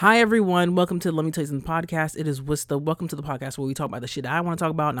Hi everyone, welcome to Let Me Tell You Something podcast. It is Wista. Welcome to the podcast where we talk about the shit that I want to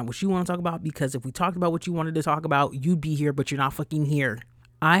talk about, not what you want to talk about, because if we talked about what you wanted to talk about, you'd be here, but you're not fucking here.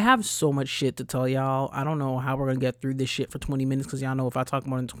 I have so much shit to tell y'all. I don't know how we're gonna get through this shit for 20 minutes, because y'all know if I talk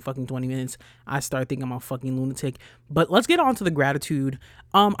more than fucking 20 minutes, I start thinking I'm a fucking lunatic. But let's get on to the gratitude.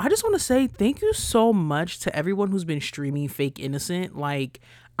 I just want to say thank you so much to everyone who's been streaming Fake Innocent. Like,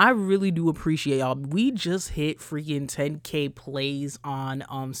 I really do appreciate y'all. We just hit freaking 10K plays on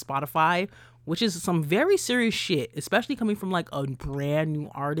Spotify, which is some very serious shit, especially coming from like a brand new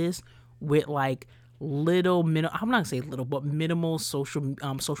artist with like I'm not gonna say little, but minimal social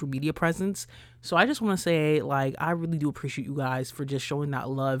media presence. So I just want to say, like, I really do appreciate you guys for just showing that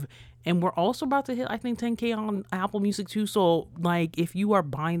love. And we're also about to hit, I think, 10K on Apple Music too. So like, if you are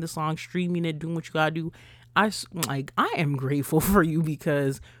buying the song, streaming it, doing what you gotta do, I am grateful for you,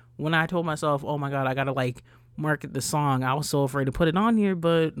 because when I told myself, oh my god, I gotta like market the song, I was so afraid to put it on here,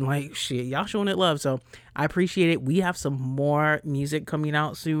 but like, shit, y'all showing it love, so I appreciate it. We have some more music coming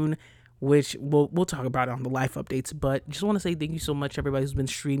out soon, which we'll talk about it on the life updates. But just want to say thank you so much, everybody who's been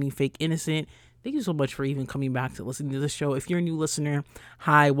streaming Fake Innocent. Thank you so much for even coming back to listening to the show. If you're a new listener,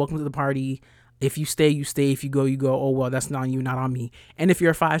 hi, welcome to the party. If you stay, you stay. If you go, you go. Oh, well, that's not on you, not on me. And if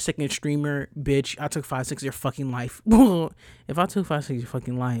you're a 5-second streamer, bitch, I took 5 seconds of your fucking life. If I took 5 seconds of your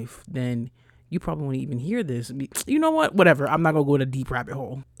fucking life, then you probably won't even hear this. You know what? Whatever. I'm not going to go in a deep rabbit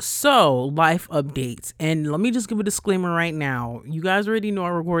hole. So, life updates. And let me just give a disclaimer right now. You guys already know I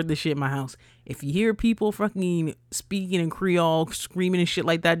record this shit in my house. If you hear people fucking speaking in Creole, screaming and shit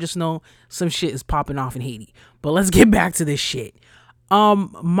like that, just know some shit is popping off in Haiti. But let's get back to this shit.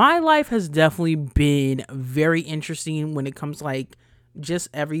 My life has definitely been very interesting when it comes to like just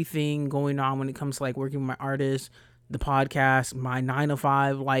everything going on when it comes to like working with my artists, the podcast, my 9 to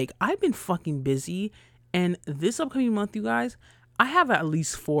 5. Like, I've been fucking busy, and this upcoming month, you guys, I have at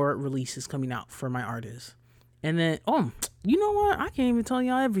least 4 releases coming out for my artists. And then, you know what? I can't even tell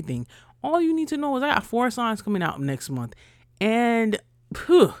y'all everything. All you need to know is I got 4 songs coming out next month. And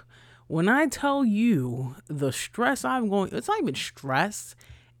when I tell you the stress I'm going, it's not even stress.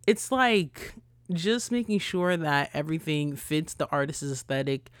 It's like just making sure that everything fits the artist's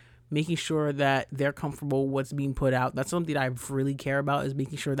aesthetic, making sure that they're comfortable with what's being put out. That's something that I really care about, is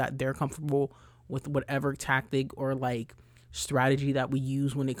making sure that they're comfortable with whatever tactic or like strategy that we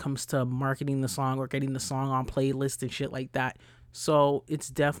use when it comes to marketing the song or getting the song on playlists and shit like that. So it's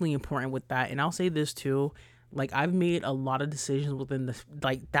definitely important with that. And I'll say this too. Like, I've made a lot of decisions within the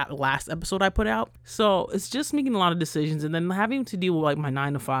like that last episode I put out. So it's just making a lot of decisions, and then having to deal with like my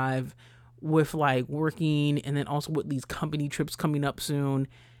 9 to 5, with like working, and then also with these company trips coming up soon.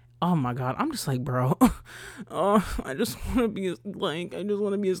 Oh my god, I'm just like, bro, I just want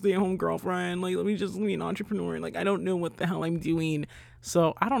to be a stay-at-home girlfriend. Like, let me just be an entrepreneur. Like, I don't know what the hell I'm doing.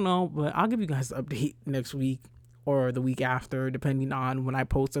 So I don't know, but I'll give you guys an update next week or the week after, depending on when I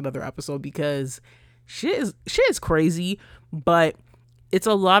post another episode, because shit is crazy. But it's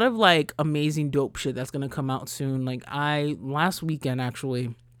a lot of like amazing dope shit that's gonna come out soon. Like, last weekend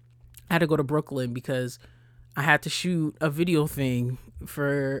actually I had to go to Brooklyn because I had to shoot a video thing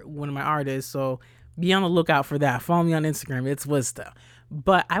for one of my artists. So be on the lookout for that. Follow me on Instagram. It's Wista.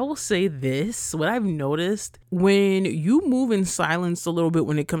 But I will say this, what I've noticed, when you move in silence a little bit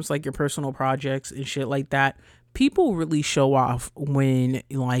when it comes to like your personal projects and shit like that, people really show off when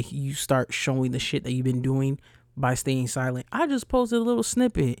like you start showing the shit that you've been doing by staying silent. I just posted a little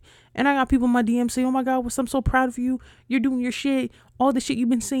snippet, and I got people in my DM saying, oh my god, I'm so proud of you. You're doing your shit. All the shit you've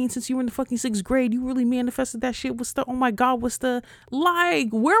been saying since you were in the fucking 6th grade, you really manifested that shit. What's the, oh my god, what's the, like,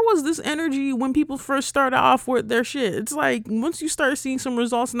 where was this energy when people first started off with their shit? It's like, once you start seeing some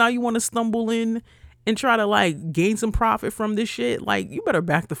results, now you want to stumble in and try to like gain some profit from this shit. Like, you better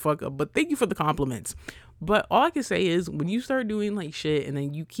back the fuck up. But thank you for the compliments. But all I can say is, when you start doing like shit and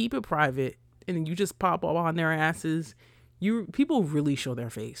then you keep it private and then you just pop up on their asses, people really show their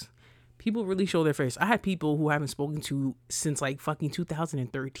face. People really show their face. I had people who I haven't spoken to since like fucking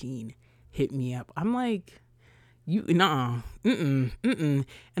 2013 hit me up. I'm like, and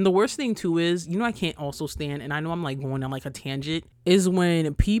the worst thing too is, I can't also stand, and I know I'm like going on like a tangent, is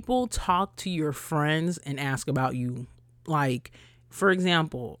when people talk to your friends and ask about you. Like, for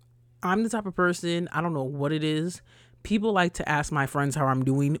example, I'm the type of person, I don't know what it is, people like to ask my friends how I'm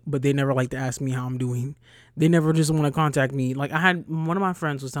doing, but they never like to ask me how I'm doing. They never just want to contact me. Like, I had one of my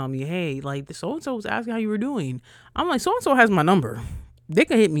friends was telling me, hey, like, so-and-so was asking how you were doing. I'm like, so-and-so has my number. They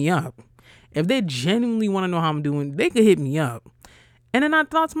can hit me up. If they genuinely want to know how I'm doing, they could hit me up. And then I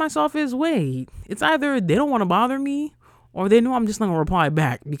thought to myself is, wait, it's either they don't want to bother me, or they know I'm just not gonna reply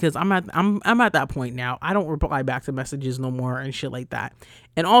back because I'm at that point now. I don't reply back to messages no more and shit like that.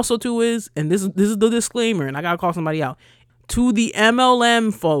 And also too is, and this is the disclaimer, and I gotta call somebody out. To the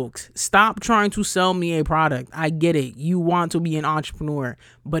MLM folks, stop trying to sell me a product. I get it. You want to be an entrepreneur,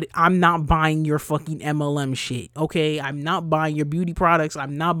 but I'm not buying your fucking MLM shit. Okay? I'm not buying your beauty products.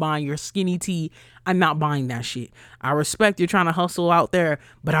 I'm not buying your skinny tea. I'm not buying that shit. I respect you're trying to hustle out there,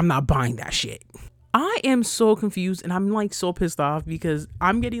 but I'm not buying that shit. I am so confused and I'm like so pissed off because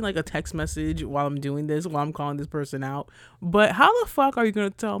I'm getting like a text message while I'm doing this, while I'm calling this person out. But how the fuck are you going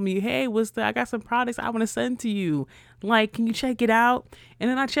to tell me, hey, I got some products I want to send to you. Like, can you check it out? And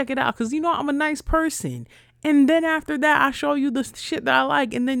then I check it out because, I'm a nice person. And then after that, I show you the shit that I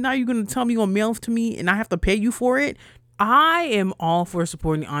like. And then now you're going to tell me you're going to mail it to me and I have to pay you for it. I am all for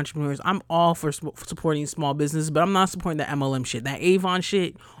supporting entrepreneurs. I'm all for supporting small business, but I'm not supporting that MLM shit, that Avon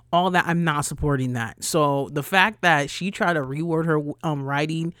shit, all that. I'm not supporting that. So the fact that she tried to reword her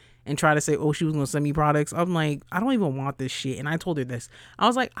writing and try to say, oh, she was going to send me products. I'm like, I don't even want this shit. And I told her this. I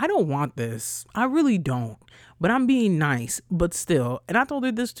was like, I don't want this. I really don't. But I'm being nice, but still. And I told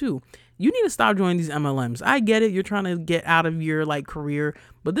her this too. You need to stop joining these MLMs. I get it. You're trying to get out of your career,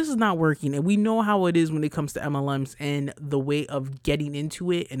 but this is not working. And we know how it is when it comes to MLMs and the way of getting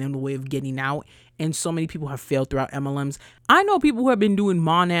into it and then the way of getting out. And so many people have failed throughout MLMs. I know people who have been doing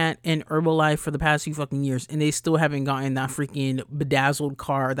Monat and Herbalife for the past few fucking years, and they still haven't gotten that freaking bedazzled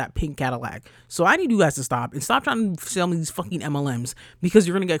car, that pink Cadillac. So I need you guys to stop and stop trying to sell me these fucking MLMs because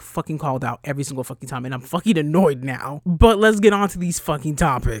you're going to get fucking called out every single fucking time. And I'm fucking annoyed now. But let's get on to these fucking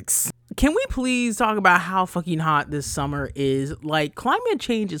topics. Can we please talk about how fucking hot this summer is? Climate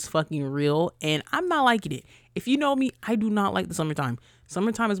change is fucking real and I'm not liking it. If you know me, I do not like the summertime.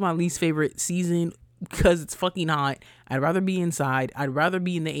 Summertime is my least favorite season because it's fucking hot. I'd rather be inside. I'd rather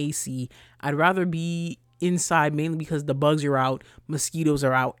be in the AC. I'd rather be inside mainly because the bugs are out, mosquitoes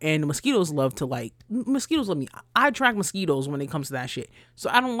are out, and mosquitoes love me. I attract mosquitoes when it comes to that shit. So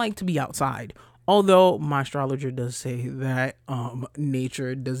I don't like to be outside. Although my astrologer does say that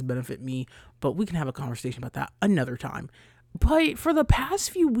nature does benefit me, but we can have a conversation about that another time. But for the past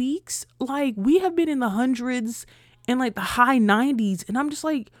few weeks, we have been in the hundreds and the high 90s, and I'm just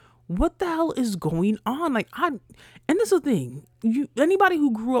like, what the hell is going on? And this is the thing, anybody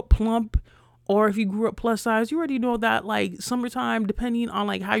who grew up plump, or if you grew up plus size, you already know that summertime, depending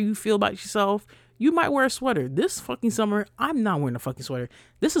on how you feel about yourself, you might wear a sweater. This fucking summer, I'm not wearing a fucking sweater.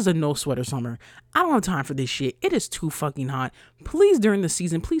 This is a no sweater summer. I don't have time for this shit. It is too fucking hot. Please, during the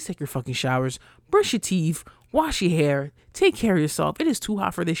season, please take your fucking showers, brush your teeth, wash your hair, take care of yourself. It is too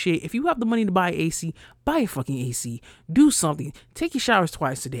hot for this shit. If you have the money to buy AC, buy a fucking AC. Do something. Take your showers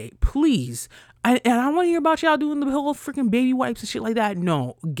twice a day, please. And I want to hear about y'all doing the whole freaking baby wipes and shit like that.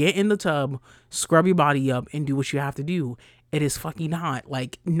 No, get in the tub, scrub your body up, and do what you have to do. It is fucking hot.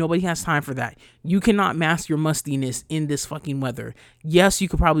 Nobody has time for that. You cannot mask your mustiness in this fucking weather. Yes, you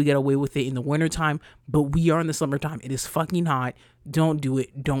could probably get away with it in the wintertime, but we are in the summertime. It is fucking hot. Don't do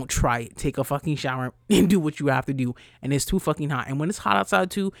it. Don't try it. Take a fucking shower and do what you have to do. And it's too fucking hot. And when it's hot outside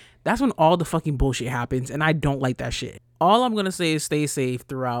too, that's when all the fucking bullshit happens. And I don't like that shit. All I'm going to say is stay safe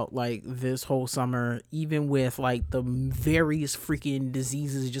throughout this whole summer, even with the various freaking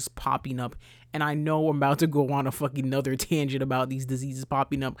diseases just popping up. And I know I'm about to go on a fucking another tangent about these diseases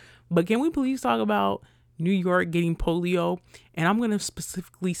popping up, but can we please talk about New York getting polio? And I'm going to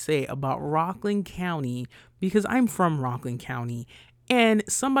specifically say about Rockland County because I'm from Rockland County and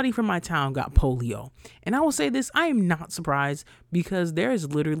somebody from my town got polio. And I will say this, I am not surprised because there is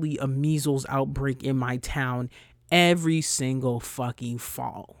literally a measles outbreak in my town every single fucking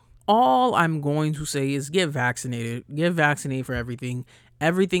fall. All I'm going to say is get vaccinated. Get vaccinated for everything.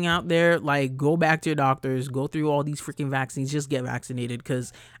 Everything out there, go back to your doctors, go through all these freaking vaccines, just get vaccinated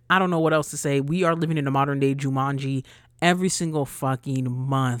because I don't know what else to say. We are living in a modern day Jumanji every single fucking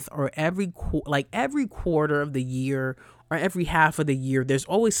month or every quarter of the year or every half of the year. There's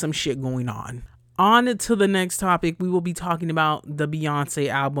always some shit going on. On to the next topic, we will be talking about the Beyonce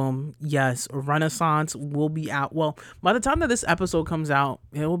album. Yes, Renaissance will be out. Well, by the time that this episode comes out,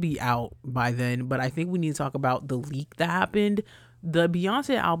 it will be out by then. But I think we need to talk about the leak that happened. The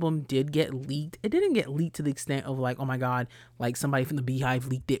Beyonce album did get leaked. It didn't get leaked to the extent of oh my God, somebody from the Beehive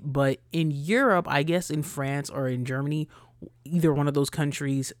leaked it. But in Europe, I guess in France or in Germany, either one of those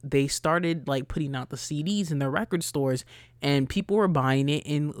countries, they started putting out the CDs in their record stores and people were buying it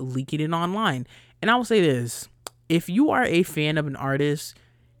and leaking it online. And I will say this, if you are a fan of an artist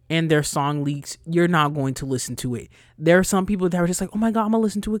and their song leaks, you're not going to listen to it. There are some people that are just oh my God, I'm gonna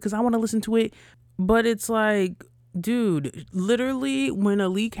listen to it because I want to listen to it. But it's Dude, literally, when a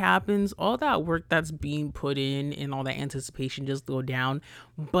leak happens, all that work that's being put in and all that anticipation just go down.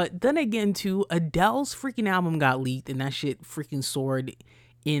 But then again, too, Adele's freaking album got leaked and that shit freaking soared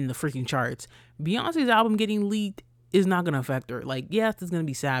in the freaking charts. Beyonce's album getting leaked is not gonna affect her. Like, yes, it's gonna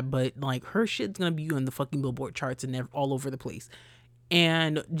be sad, but like her shit's gonna be on the fucking Billboard charts and all over the place.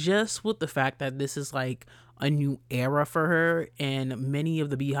 And just with the fact that this is like a new era for her, and many of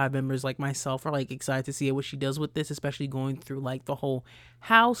the Beehive members like myself are like excited to see what she does with this, especially going through like the whole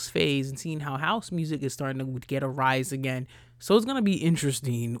house phase and seeing how house music is starting to get a rise again. So it's gonna be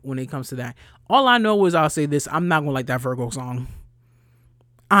interesting when it comes to that. All I know is, I'll say this: I'm not gonna like that Virgo song.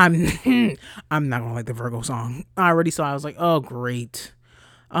 I'm I'm not gonna like the Virgo song. I already saw it. I was like, oh great.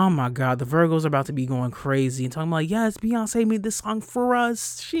 Oh my God, the Virgos are about to be going crazy and talking about, yes, Beyonce made this song for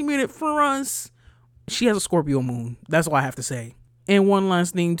us. She made it for us. She has a Scorpio moon. That's all I have to say. And one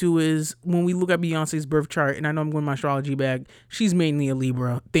last thing too is, when we look at Beyonce's birth chart, and I know I'm going my astrology bag, she's mainly a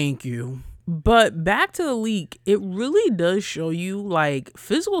Libra. Thank you. But back to the leak, it really does show you like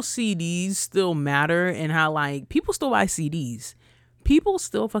physical CDs still matter, and how like people still buy CDs. People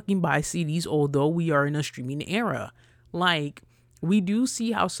still fucking buy CDs, although we are in a streaming era. Like, we do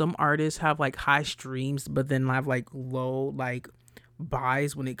see how some artists have like high streams, but then have like low like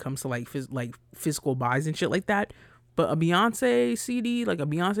buys when it comes to like physical buys and shit like that. But a Beyonce CD, like a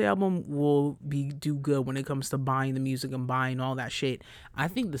Beyonce album, will do good when it comes to buying the music and buying all that shit. I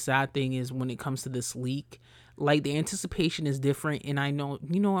think the sad thing is, when it comes to this leak, like the anticipation is different. And I know,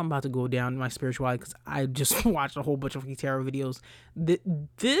 I'm about to go down my spirituality because I just watched a whole bunch of tarot videos.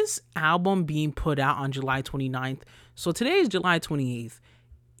 This album being put out on July 29th. So today is July 28th.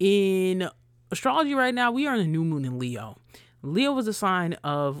 In astrology right now, we are in a new moon in Leo. Leo was a sign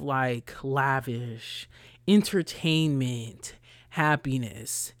of like lavish, entertainment,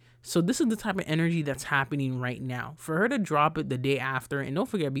 happiness. So this is the type of energy that's happening right now. For her to drop it the day after, and don't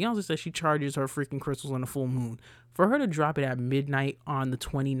forget, Beyonce says she charges her freaking crystals on a full moon. For her to drop it at midnight on the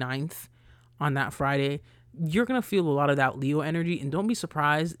 29th, on that Friday, you're going to feel a lot of that Leo energy. And don't be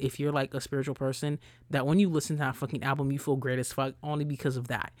surprised if you're like a spiritual person, that when you listen to that fucking album, you feel great as fuck only because of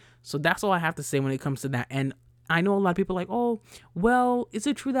that. So that's all I have to say when it comes to that. And I know a lot of people are like, oh, well, is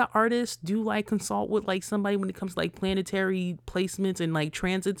it true that artists do like consult with like somebody when it comes to like planetary placements and like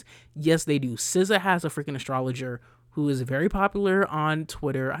transits? Yes, they do. SZA has a freaking astrologer who is very popular on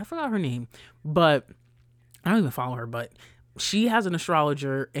Twitter. I forgot her name, but I don't even follow her, but she has an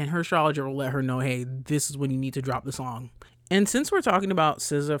astrologer, and her astrologer will let her know, hey, this is when you need to drop the song. And since we're talking about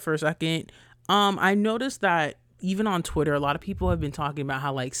SZA for a second, I noticed that even on Twitter, a lot of people have been talking about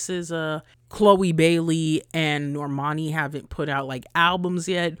how like SZA, Chloe Bailey, and Normani haven't put out like albums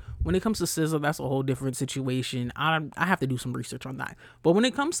yet. When it comes to SZA, that's a whole different situation. I have to do some research on that. But when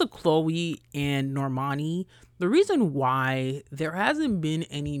it comes to Chloe and Normani, the reason why there hasn't been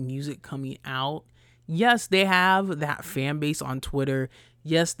any music coming out, yes, they have that fan base on Twitter.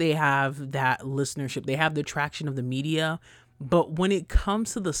 Yes, they have that listenership. They have the traction of the media. But when it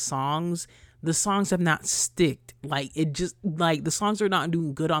comes to the songs have not sticked. Like, it just, like, the songs are not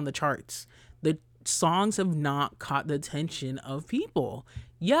doing good on the charts. The songs have not caught the attention of people.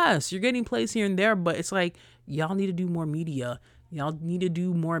 Yes, you're getting plays here and there, but it's like, y'all need to do more media. Y'all need to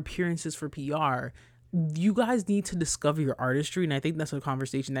do more appearances for PR. You guys need to discover your artistry. And I think that's a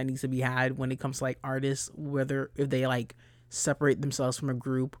conversation that needs to be had when it comes to like artists, whether if they like separate themselves from a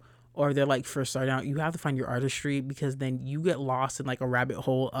group, or they're like first starting out. You have to find your artistry, because then you get lost in like a rabbit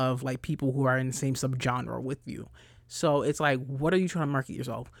hole of like people who are in the same subgenre with you. So it's like, what are you trying to market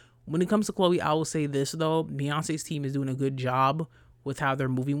yourself? When it comes to Chloe, I will say this though, Beyonce's team is doing a good job with how they're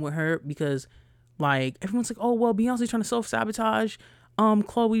moving with her, because like everyone's like, oh well, Beyonce's trying to self-sabotage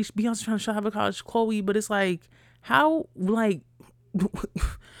Beyonce's trying to sabotage Chloe, but it's like, how, like name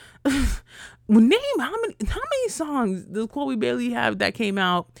how many songs does Chloe Bailey have that came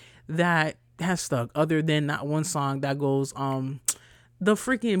out that has stuck, other than that one song that goes the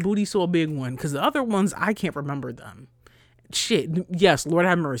freaking booty so big one? Because the other ones, I can't remember them. Shit, yes, Lord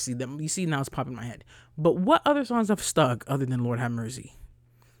Have Mercy, them, you see, now it's popping in my head. But what other songs have stuck other than Lord Have Mercy?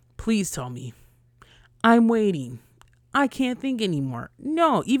 Please tell me. I'm waiting. I can't think anymore.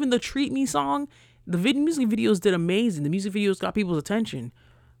 No, even the Treat Me song, the music videos did amazing. The music videos got people's attention,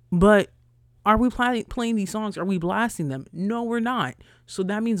 but are we playing these songs? Are we blasting them? No, we're not. So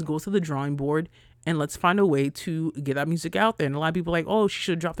that means go to the drawing board and let's find a way to get that music out there. And a lot of people are like, oh, she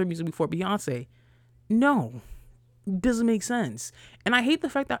should have dropped her music before Beyonce. No, doesn't make sense. And I hate the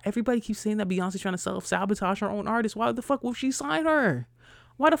fact that everybody keeps saying that Beyonce's trying to self-sabotage her own artist. Why the fuck would she sign her?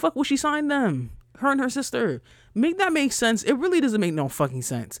 Why the fuck would she sign them? Her and her sister. Make that make sense. It really doesn't make no fucking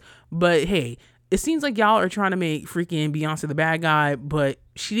sense. But hey, it seems like y'all are trying to make freaking Beyonce the bad guy, but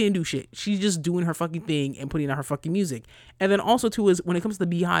she didn't do shit. She's just doing her fucking thing and putting out her fucking music. And then also too is when it comes to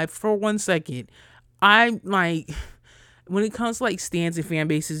the BeyHive, for 1 second, I'm like, when it comes to like stands and fan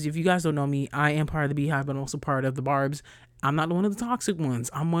bases, if you guys don't know me, I am part of the BeyHive, but I'm also part of the Barbs. I'm not one of the toxic ones.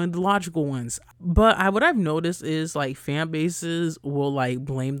 I'm one of the logical ones. But what I've noticed is like fan bases will like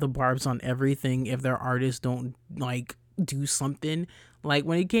blame the Barbs on everything if their artists don't like do something. Like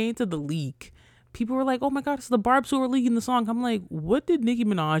when it came to the leak, people were like, oh my God, it's the Barbs who are leaking the song. I'm like, what did Nicki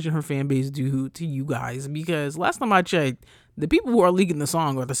Minaj and her fan base do to you guys? Because last time I checked, the people who are leaking the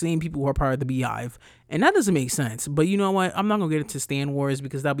song are the same people who are part of the BeyHive. And that doesn't make sense. But you know what? I'm not going to get into Stan Wars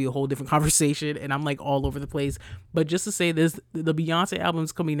because that'll be a whole different conversation. And I'm like all over the place. But just to say this, the Beyonce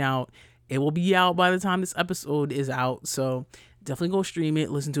album's coming out. It will be out by the time this episode is out. So definitely go stream it,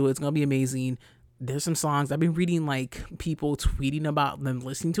 listen to it. It's going to be amazing. There's some songs. I've been reading like people tweeting about them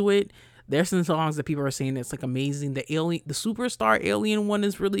listening to it. There's some songs that people are saying it's like amazing. The Superstar Alien one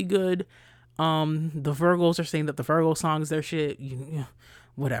is really good. The Virgos are saying that the Virgo songs their shit.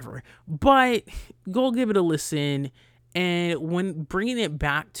 Whatever. But go give it a listen. And when bringing it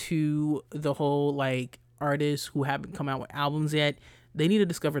back to the whole like artists who haven't come out with albums yet, they need to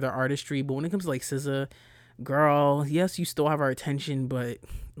discover their artistry. But when it comes to like SZA, girl, yes, you still have our attention, but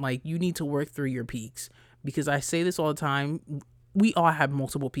like you need to work through your peaks. Because I say this all the time. We all have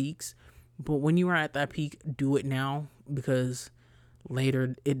multiple peaks. But when you are at that peak, do it now, because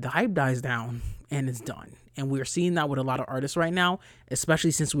later the hype dies down and it's done. And we're seeing that with a lot of artists right now, especially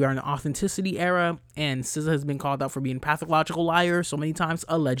since we are in the authenticity era. And SZA has been called out for being a pathological liar so many times,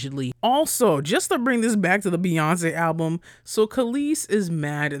 allegedly. Also, just to bring this back to the Beyonce album, so Kelis is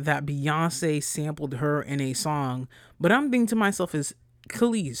mad that Beyonce sampled her in a song. But I'm thinking to myself is,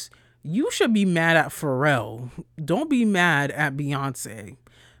 Kelis, you should be mad at Pharrell. Don't be mad at Beyonce.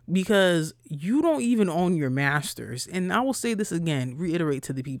 Because you don't even own your masters. And I will say this again, reiterate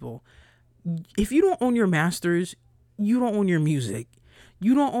to the people. If you don't own your masters, you don't own your music.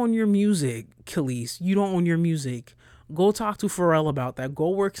 You don't own your music, Kelis. You don't own your music. Go talk to Pharrell about that. Go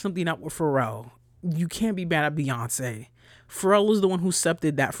work something out with Pharrell. You can't be mad at Beyonce. Pharrell is the one who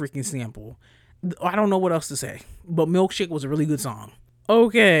accepted that freaking sample. I don't know what else to say. But Milkshake was a really good song.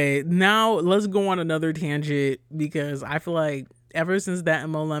 Okay, now let's go on another tangent, because I feel like ever since that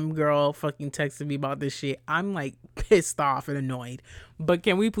MLM girl fucking texted me about this shit, I'm like pissed off and annoyed. But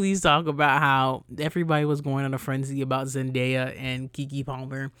can we please talk about how everybody was going on a frenzy about Zendaya and Keke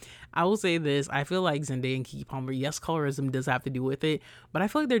Palmer? I will say this. I feel like Zendaya and Keke Palmer, yes, colorism does have to do with it, but I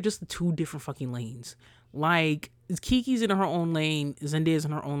feel like they're just two different fucking lanes. Like, Keke's in her own lane, Zendaya's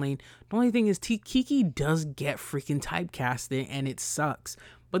in her own lane. The only thing is Keke does get freaking typecasted and it sucks.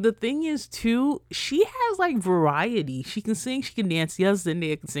 But the thing is, too, she has, like, variety. She can sing, she can dance. Yes,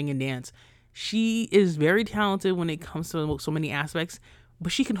 Zendaya can sing and dance. She is very talented when it comes to so many aspects,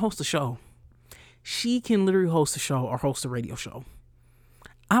 but she can host a show. She can literally host a show or host a radio show.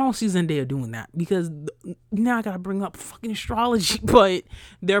 I don't see Zendaya doing that, because now I gotta bring up fucking astrology. But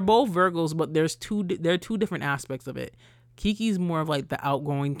they're both Virgos, but there are two different aspects of it. Keke's more of, like, the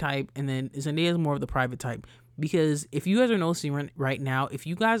outgoing type, and then Zendaya's more of the private type. Because if you guys are noticing right now, if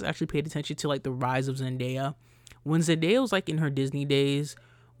you guys actually paid attention to like the rise of Zendaya, when Zendaya was like in her Disney days,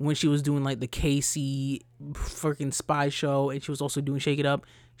 when she was doing like the Casey freaking spy show, and she was also doing Shake It Up,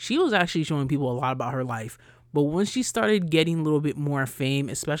 she was actually showing people a lot about her life. But once she started getting a little bit more fame,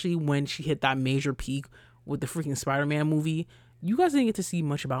 especially when she hit that major peak with the freaking Spider-Man movie, you guys didn't get to see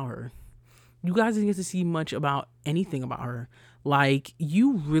much about her. You guys didn't get to see much about anything about her. Like,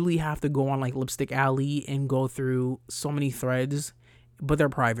 you really have to go on like Lipstick Alley and go through so many threads, but they're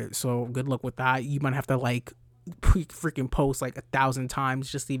private, so good luck with that. You might have to like freaking post like 1,000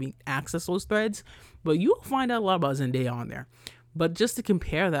 times just to even access those threads, but you'll find out a lot about Zendaya on there. But just to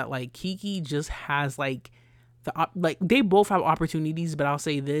compare that, like, Keke just has like like they both have opportunities, but I'll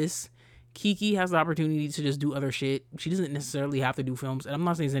say this: Keke has the opportunity to just do other shit. She doesn't necessarily have to do films. And I'm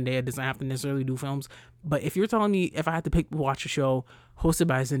not saying Zendaya doesn't have to necessarily do films, but if you're telling me if I had to watch a show hosted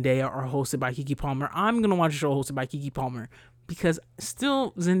by Zendaya or hosted by Keke Palmer, I'm going to watch a show hosted by Keke Palmer, because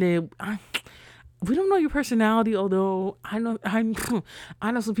still Zendaya, we don't know your personality, although I know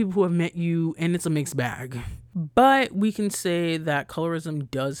some people who have met you and it's a mixed bag. But we can say that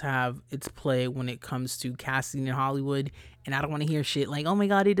colorism does have its play when it comes to casting in Hollywood. And I don't want to hear shit like, oh my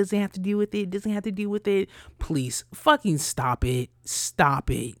God, it doesn't have to do with it. It doesn't have to do with it. Please fucking stop it.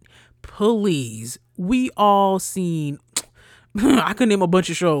 Stop it. Please. We all seen, I could name a bunch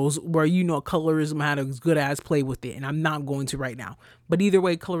of shows where, colorism had a good ass play with it, and I'm not going to right now. But either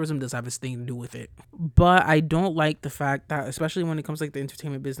way, colorism does have its thing to do with it. But I don't like the fact that, especially when it comes to like the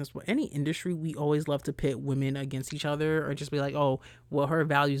entertainment business, or any industry, we always love to pit women against each other, or just be like, oh, well, her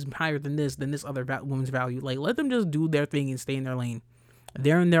value is higher than this other woman's value. Like, let them just do their thing and stay in their lane.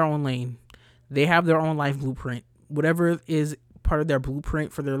 They're in their own lane. They have their own life blueprint. Whatever is part of their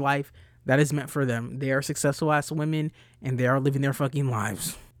blueprint for their life, that is meant for them. They are successful as women, and they are living their fucking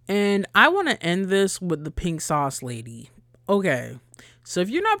lives. And I want to end this with the pink sauce lady. Okay, so if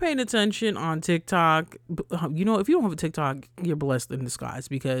you're not paying attention on TikTok, if you don't have a TikTok, you're blessed in disguise,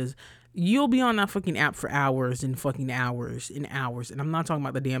 because you'll be on that fucking app for hours and fucking hours and hours. And I'm not talking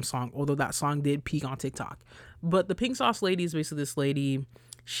about the damn song, although that song did peak on TikTok. But the pink sauce lady is basically this lady.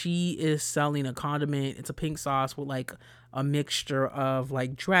 She is selling a condiment. It's a pink sauce with like a mixture of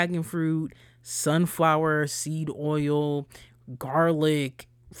like dragon fruit, sunflower seed oil, garlic,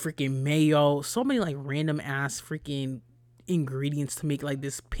 freaking mayo, so many like random ass freaking ingredients to make like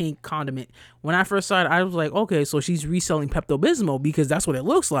this pink condiment. When I first saw it, I was like, okay, so she's reselling Pepto-Bismol, because that's what it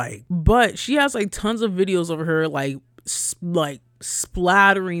looks like. But she has like tons of videos of her like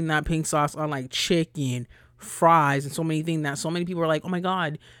splattering that pink sauce on like chicken, fries, and so many things that so many people are like, oh my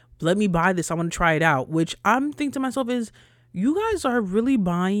god, let me buy this, I want to try it out. Which I'm thinking to myself is, you guys are really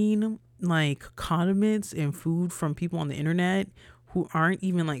buying like condiments and food from people on the internet who aren't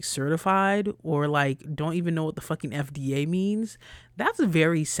even like certified, or like don't even know what the fucking FDA means. That's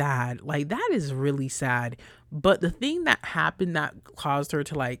very sad. Like, that is really sad. But the thing that happened that caused her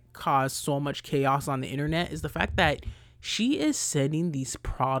to like cause so much chaos on the internet is the fact that she is sending these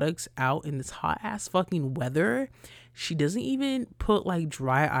products out in this hot ass fucking weather. She doesn't even put like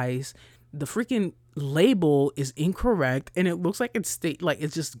dry ice. The freaking label is incorrect, and it looks like it's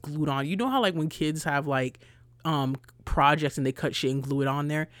it's just glued on. You know how like when kids have like projects and they cut shit and glue it on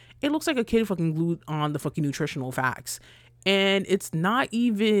there? It looks like a kid fucking glued on the fucking nutritional facts. And it's not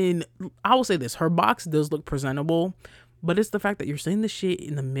even, I will say this, her box does look presentable, but it's the fact that you're sending the shit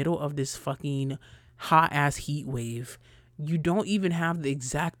in the middle of this fucking hot ass heat wave. You don't even have the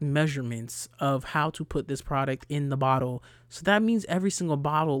exact measurements of how to put this product in the bottle. So that means every single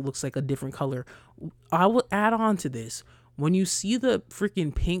bottle looks like a different color. I will add on to this. When you see the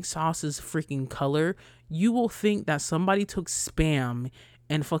freaking pink sauce's freaking color, you will think that somebody took Spam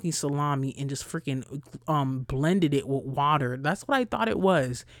and fucking salami and just freaking blended it with water. That's what I thought it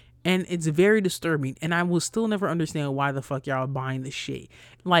was. And it's very disturbing. And I will still never understand why the fuck y'all are buying this shit.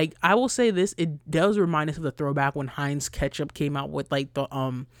 Like, I will say this, it does remind us of the throwback when Heinz ketchup came out with like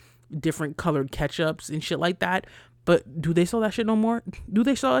the different colored ketchups and shit like that. But do they sell that shit no more? Do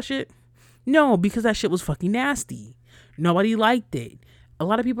they sell that shit? No, because that shit was fucking nasty. Nobody liked it. A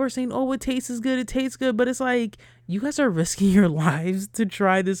lot of people are saying, oh, it tastes good, it tastes good. But it's like, you guys are risking your lives to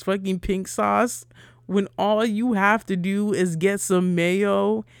try this fucking pink sauce when all you have to do is get some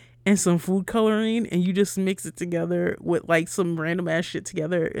mayo and some food coloring, and you just mix it together with like some random ass shit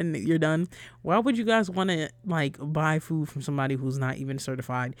together, and you're done. Why would you guys want to like buy food from somebody who's not even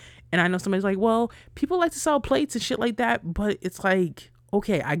certified? And I know somebody's like, well, people like to sell plates and shit like that, but it's like,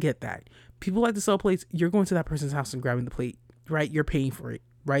 okay, I get that. People like to sell plates. You're going to that person's house and grabbing the plate, right? You're paying for it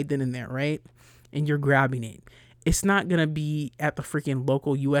right then and there, right? And you're grabbing it. It's not gonna be at the freaking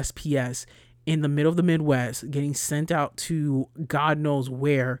local USPS in the middle of the Midwest getting sent out to God knows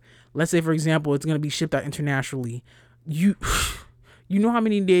where. Let's say, for example, it's going to be shipped out internationally. You know how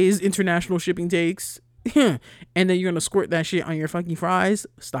many days international shipping takes? And then you're going to squirt that shit on your fucking fries?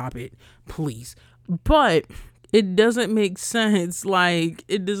 Stop it, please. But it doesn't make sense. Like,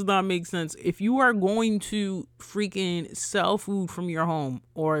 it does not make sense. If you are going to freaking sell food from your home,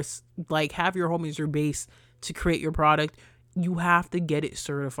 or like have your home as your base to create your product, you have to get it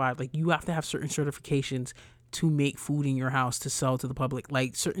certified. Like, you have to have certain certifications to make food in your house to sell to the public.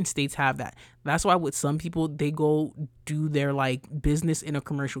 Like, certain states have that. That's why with some people, they go do their like business in a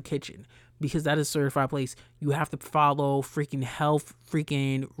commercial kitchen, because that is a certified place. You have to follow freaking health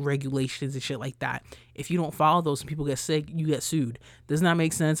freaking regulations and shit like that. If you don't follow those and people get sick, you get sued. Does not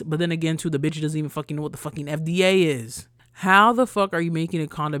make sense. But then again, too, the bitch doesn't even fucking know what the fucking FDA is. How the fuck are you making a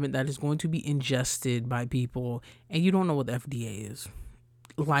condiment that is going to be ingested by people and you don't know what the FDA is?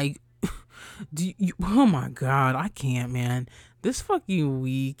 Like, oh my God, I can't, man. This fucking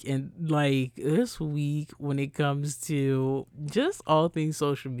week, and like this week when it comes to just all things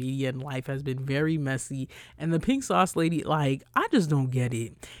social media and life, has been very messy. And the pink sauce lady, like, I just don't get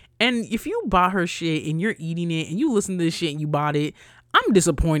it. And if you bought her shit and you're eating it and you listen to this shit and you bought it, I'm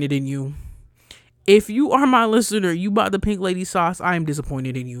disappointed in you. If you are my listener, you bought the pink lady sauce, I am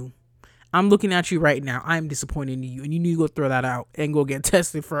disappointed in you. I'm looking at you right now. I'm disappointed in you, and you need to go throw that out and go get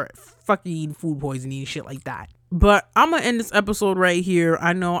tested for fucking food poisoning and shit like that. But I'm gonna end this episode right here.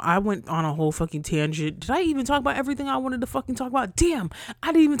 I know I went on a whole fucking tangent. Did I even talk about everything I wanted to fucking talk about? Damn, I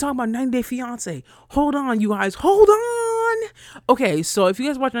didn't even talk about 90 Day Fiance. Hold on, you guys. Hold on. Okay, so if you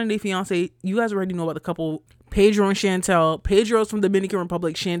guys watch 90 Day Fiance, you guys already know about the couple Pedro and Chantel. Pedro's from the Dominican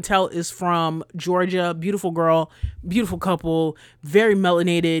Republic. Chantel is from Georgia. Beautiful girl, beautiful couple, very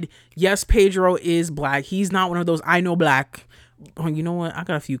melanated. Yes, Pedro is black. He's not one of those I know black. Oh, you know what? I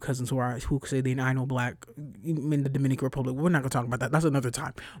got a few cousins who say they I know black in the Dominican Republic. We're not gonna talk about that. That's another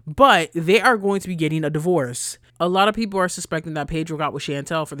time. But they are going to be getting a divorce. A lot of people are suspecting that Pedro got with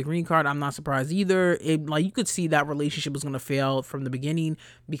Chantel for the green card. I'm not surprised either. Like, you could see that relationship was gonna fail from the beginning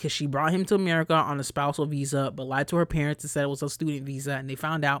because she brought him to America on a spousal visa, but lied to her parents and said it was a student visa, and they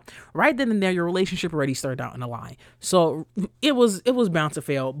found out right then and there your relationship already started out in a lie. So it was bound to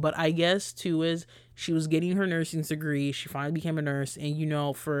fail. But I guess too is she was getting her nursing degree. She finally became a nurse, and you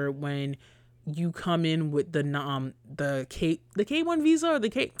know, for when you come in with the K1 visa or the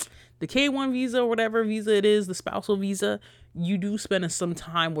K1 visa or whatever visa it is, the spousal visa, you do spend some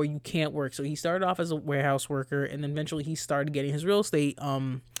time where you can't work. So he started off as a warehouse worker, and then eventually he started getting his real estate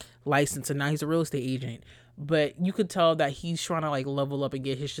license, and now he's a real estate agent. But you could tell that he's trying to like level up and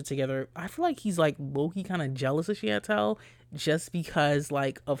get his shit together. I feel like he's like low-key kind of jealous of Chantel just because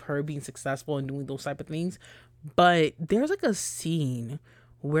like of her being successful and doing those type of things. But there's like a scene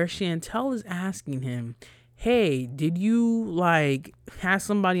where Chantel is asking him, hey, did you like have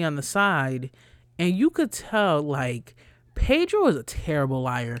somebody on the side? And you could tell like Pedro is a terrible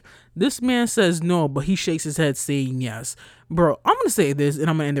liar. This man says no, but he shakes his head saying yes. Bro, I'm going to say this and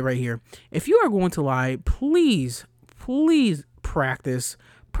I'm going to end it right here. If you are going to lie, please practice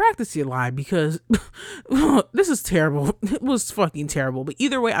your lie, because this is terrible. It was fucking terrible. But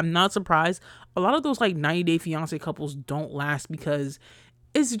either way, I'm not surprised. A lot of those like 90 Day Fiance couples don't last because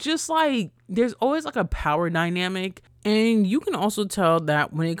it's just like there's always like a power dynamic, and you can also tell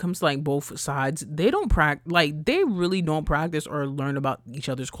that when it comes to like both sides, they really don't practice or learn about each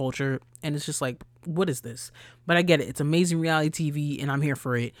other's culture, and it's just like, what is this? But I get it. It's amazing reality TV, and I'm here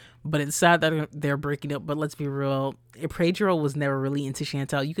for it. But it's sad that they're breaking up. But let's be real, Pedro was never really into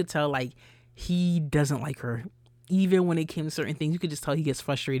Chantel. You could tell like he doesn't like her. Even when it came to certain things, you could just tell he gets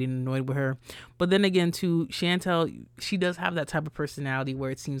frustrated and annoyed with her. But then again, too, Chantel, she does have that type of personality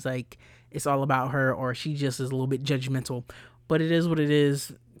where it seems like it's all about her, or she just is a little bit judgmental. But it is what it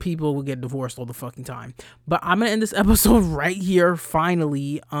is. People will get divorced all the fucking time. But I'm gonna end this episode right here.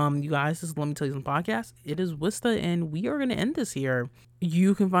 Finally, you guys, this is Let Me Tell You Some Podcast. It is Wista, and we are gonna end this here.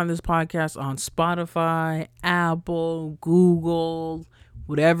 You can find this podcast on Spotify, Apple, Google,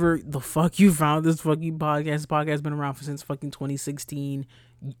 whatever the fuck you found this fucking podcast. This podcast has been around since fucking 2016.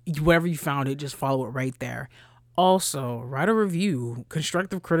 Wherever you found it, just follow it right there. Also, write a review.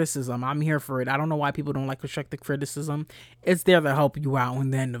 Constructive criticism, I'm here for it. I don't know why people don't like constructive criticism. It's there to help you out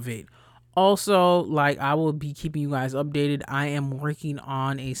in the end of it. Also, like, I will be keeping you guys updated. I am working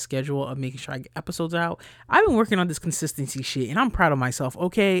on a schedule of making sure I get episodes out. I've been working on this consistency shit, and I'm proud of myself,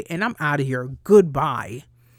 okay? And I'm out of here. Goodbye.